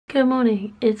Good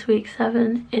morning, it's week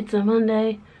 7, it's a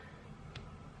Monday.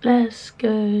 Let's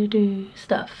go do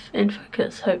stuff in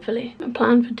focus, hopefully. My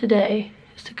plan for today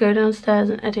is to go downstairs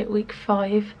and edit week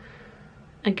 5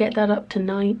 and get that up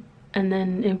tonight and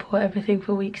then import everything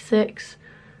for week 6.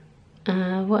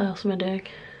 What else am I doing?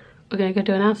 We're gonna go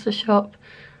do an Asda shop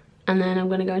and then I'm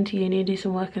gonna go into uni and do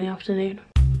some work in the afternoon.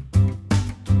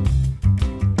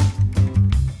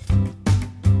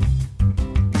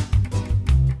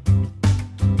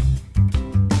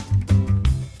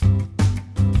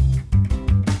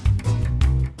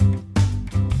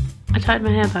 I tied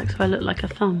my hair back so I look like a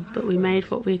thumb, but we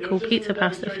made what we call pizza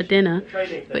pasta for dinner,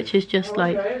 which is just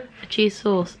like a cheese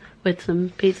sauce with some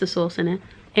pizza sauce in it,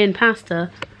 in pasta.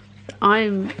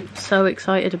 I'm so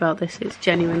excited about this, it's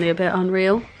genuinely a bit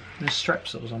unreal. There's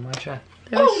strepsils on my chair.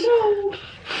 Oh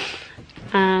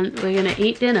no! And we're gonna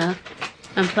eat dinner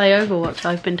and play Overwatch,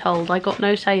 I've been told. I got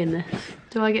no say in this.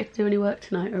 Do I get to do any work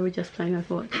tonight, or are we just playing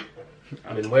Overwatch?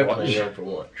 I mean, we're playing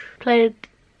Overwatch. Played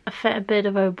a fair bit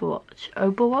of Overwatch.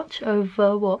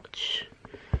 Overwatch.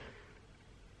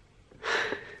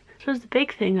 So the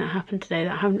big thing that happened today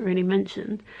that I haven't really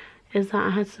mentioned is that I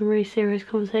had some really serious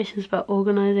conversations about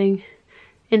organising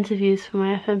interviews for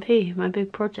my FMP, my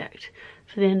big project,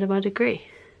 for the end of my degree.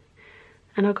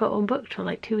 And I got one booked for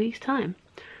like 2 weeks' time,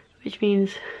 which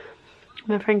means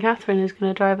my friend Catherine is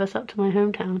going to drive us up to my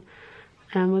hometown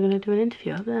and we're going to do an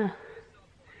interview up there.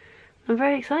 I'm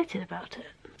very excited about it.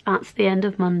 That's the end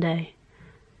of Monday.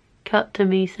 Cut to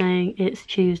me saying it's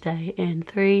Tuesday in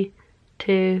 3,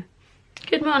 2...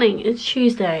 Good morning, it's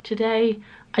Tuesday. Today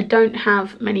I don't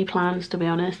have many plans, to be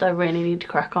honest. I really need to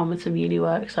crack on with some uni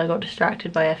work, so I got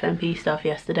distracted by FMP stuff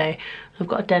yesterday. I've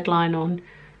got a deadline on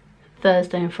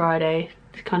Thursday and Friday.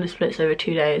 It kind of splits over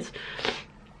 2 days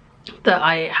that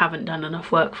I haven't done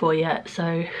enough work for yet,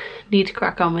 so need to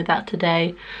crack on with that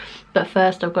today. But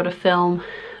first I've got to film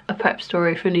a prep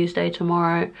story for Newsday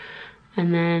tomorrow,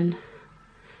 and then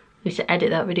I need to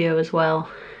edit that video as well,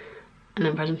 and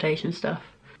then presentation stuff.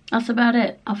 That's about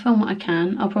it. I'll film what I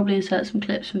can. I'll probably insert some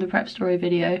clips from the prep story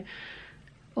video,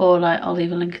 or like I'll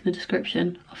leave a link in the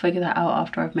description. I'll figure that out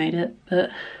after I've made it,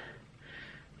 but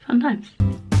fun times.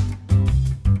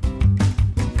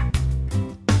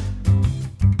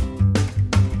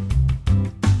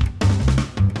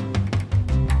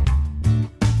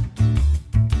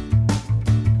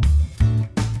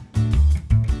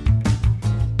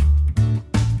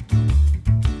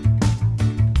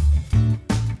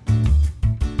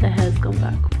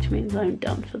 I'm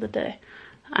done for the day.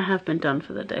 I have been done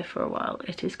for the day for a while.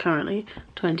 It is currently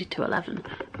 20 to 11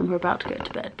 and we're about to go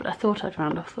to bed, but I thought I'd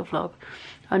round off the vlog.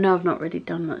 I know I've not really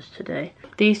done much today.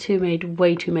 These two made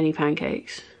way too many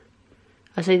pancakes.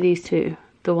 I say these two,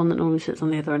 the one that normally sits on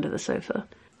the other end of the sofa.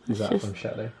 Is that from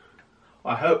Shelly?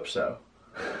 I hope so.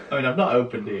 I mean, I've not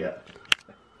opened it yet.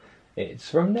 It's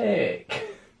from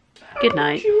Nick. Good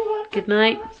night. Good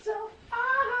night.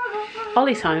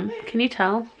 Ollie's home, can you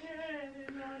tell?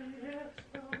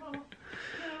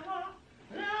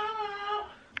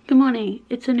 Good morning,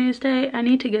 it's a Newsday. I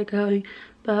need to get going,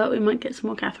 but we might get some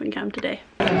more Catherine Cam today.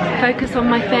 Focus on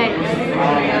my face.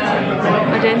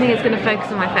 I don't think it's going to focus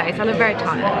on my face. I look very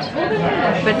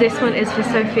tired. But this one is for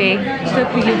Sophie.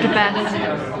 Sophie, you're the best.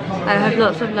 I have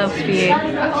lots of love for you.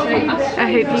 I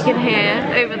hope you can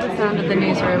hear over the sound of the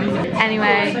newsroom.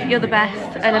 Anyway, you're the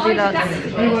best. I love you lots.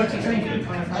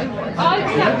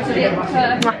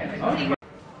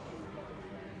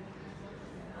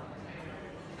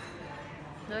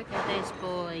 Look at this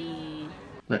boy.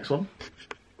 Next one.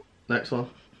 Next one.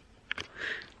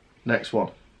 Next one.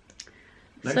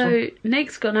 Next So one.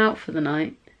 Nick's gone out for the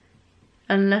night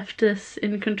and left us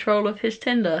in control of his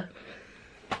Tinder.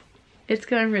 It's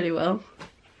going really well.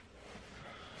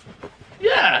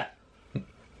 Yeah!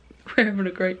 We're having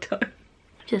a great time.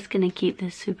 Just gonna keep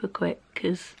this super quick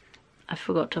because I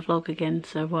forgot to vlog again,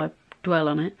 so why dwell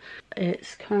on it.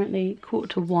 It's currently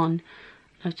 1:45.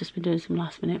 I've just been doing some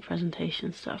last minute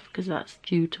presentation stuff because that's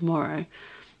due tomorrow.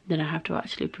 Then I have to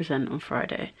actually present on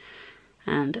Friday.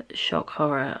 And shock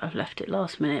horror, I've left it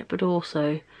last minute, but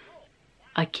also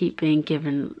I keep being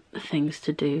given things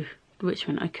to do, which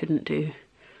meant I couldn't do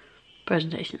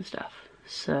presentation stuff.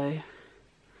 So,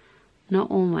 not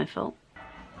all my fault.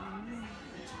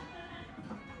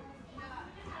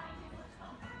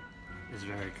 It's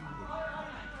very cool.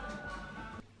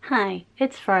 Hi,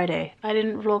 it's Friday. I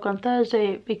didn't vlog on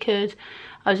Thursday because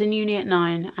I was in uni at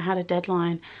 9. I had a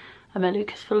deadline. I met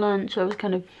Lucas for lunch. I was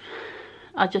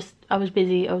I was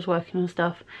busy. I was working on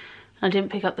stuff. I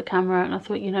didn't pick up the camera and I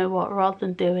thought, you know what, rather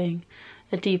than doing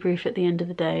a debrief at the end of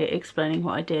the day explaining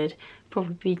what I did,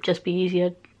 probably just be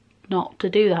easier not to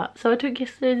do that. So I took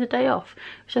yesterday as a day off,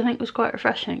 which I think was quite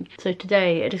refreshing. So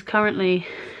today it is currently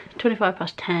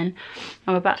 10:25.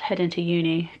 I'm about to head into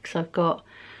uni because I've got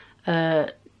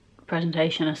a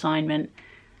presentation assignment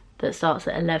that starts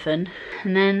at 11,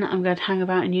 and then I'm going to hang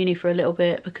about in uni for a little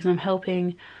bit because I'm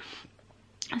helping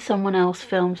someone else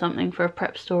film something for a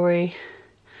prep story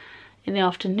in the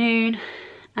afternoon,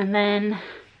 and then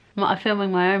I'm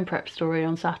filming my own prep story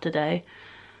on Saturday.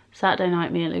 Saturday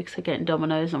night me and Lucas are getting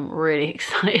Domino's. I'm really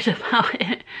excited about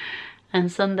it.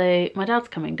 And Sunday my dad's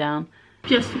coming down.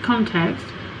 Just for context,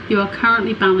 you are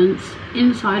currently balanced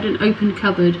inside an open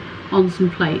cupboard on some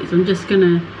plates. I'm just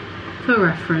gonna, for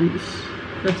reference,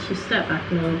 let's just step back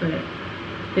a little bit.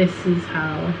 This is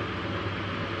how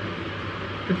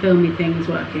the filmy thing is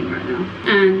working right now.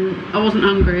 And I wasn't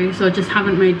hungry, so I just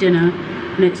haven't made dinner,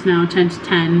 and it's now 10 to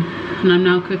 10, and I'm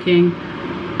now cooking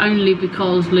only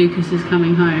because Lucas is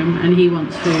coming home and he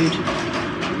wants food.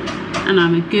 And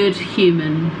I'm a good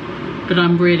human, but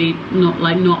I'm really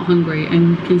not hungry,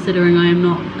 and considering I am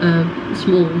not a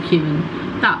small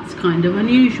human, that's kind of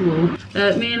unusual.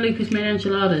 Me and Lucas made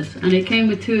enchiladas, and it came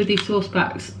with 2 of these sauce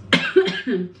packs.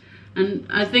 And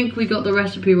I think we got the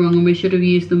recipe wrong and we should have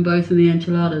used them both in the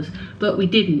enchiladas, but we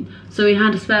didn't, so we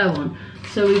had a spare one.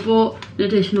 So we bought an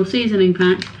additional seasoning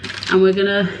pack, and we're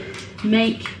gonna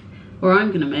make, or I'm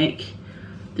gonna make,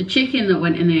 the chicken that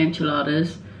went in the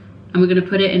enchiladas, and we're gonna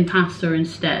put it in pasta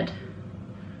instead,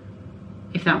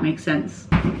 if that makes sense.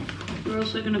 We're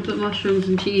also gonna put mushrooms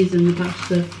and cheese in the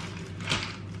pasta.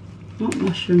 Not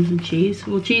mushrooms and cheese,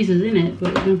 well cheese is in it,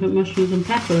 but we're gonna put mushrooms and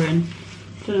pepper in.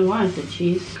 Don't know why I said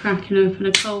cheese. Cracking open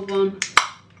a cold one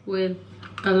with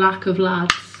a lack of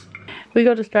lads. We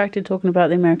got distracted talking about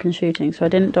the American shooting, so I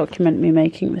didn't document me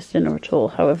making this dinner at all.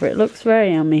 However, it looks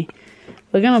very yummy.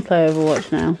 We're gonna play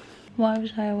Overwatch now. Why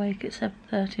was I awake at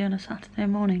 7:30 on a Saturday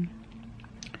morning?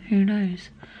 Who knows?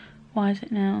 Why is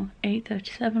it now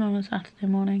 8:37 on a Saturday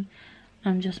morning?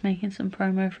 I'm just making some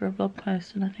promo for a blog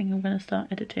post, and I think I'm gonna start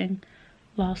editing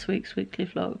last week's weekly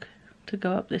vlog to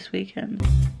go up this weekend.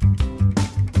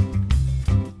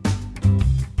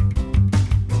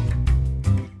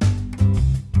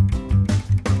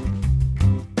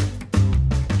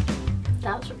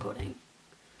 That's recording.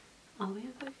 Are we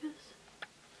in focus?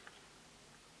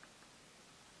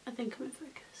 I think I'm in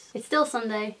focus. It's still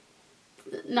Sunday.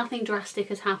 Nothing drastic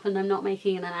has happened. I'm not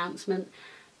making an announcement,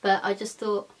 but I just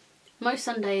thought most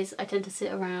Sundays I tend to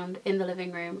sit around in the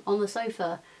living room on the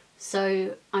sofa,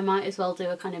 so I might as well do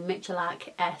a kind of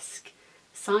Michalak-esque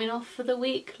sign off for the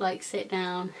week, like sit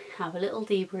down, have a little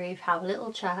debrief, have a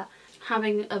little chat,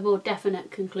 having a more definite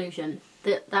conclusion.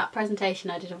 That presentation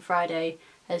I did on Friday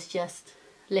has just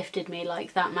lifted me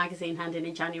like that magazine handing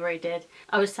in January did.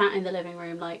 I was sat in the living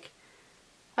room like,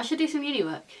 I should do some uni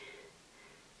work.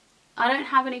 I don't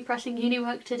have any pressing uni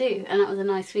work to do, and that was a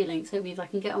nice feeling, so it means I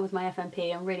can get on with my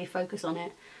FMP and really focus on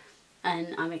it,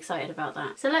 and I'm excited about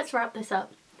that. So let's wrap this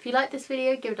up. If you like this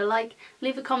video, give it a like,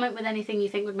 leave a comment with anything you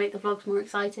think would make the vlogs more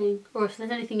exciting, or if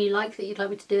there's anything you like that you'd like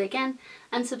me to do again,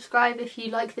 and subscribe if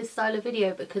you like this style of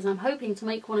video, because I'm hoping to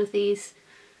make one of these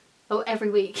every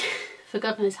week for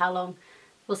God knows how long.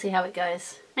 We'll see how it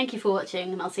goes. Thank you for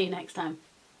watching, and I'll see you next time.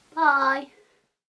 Bye!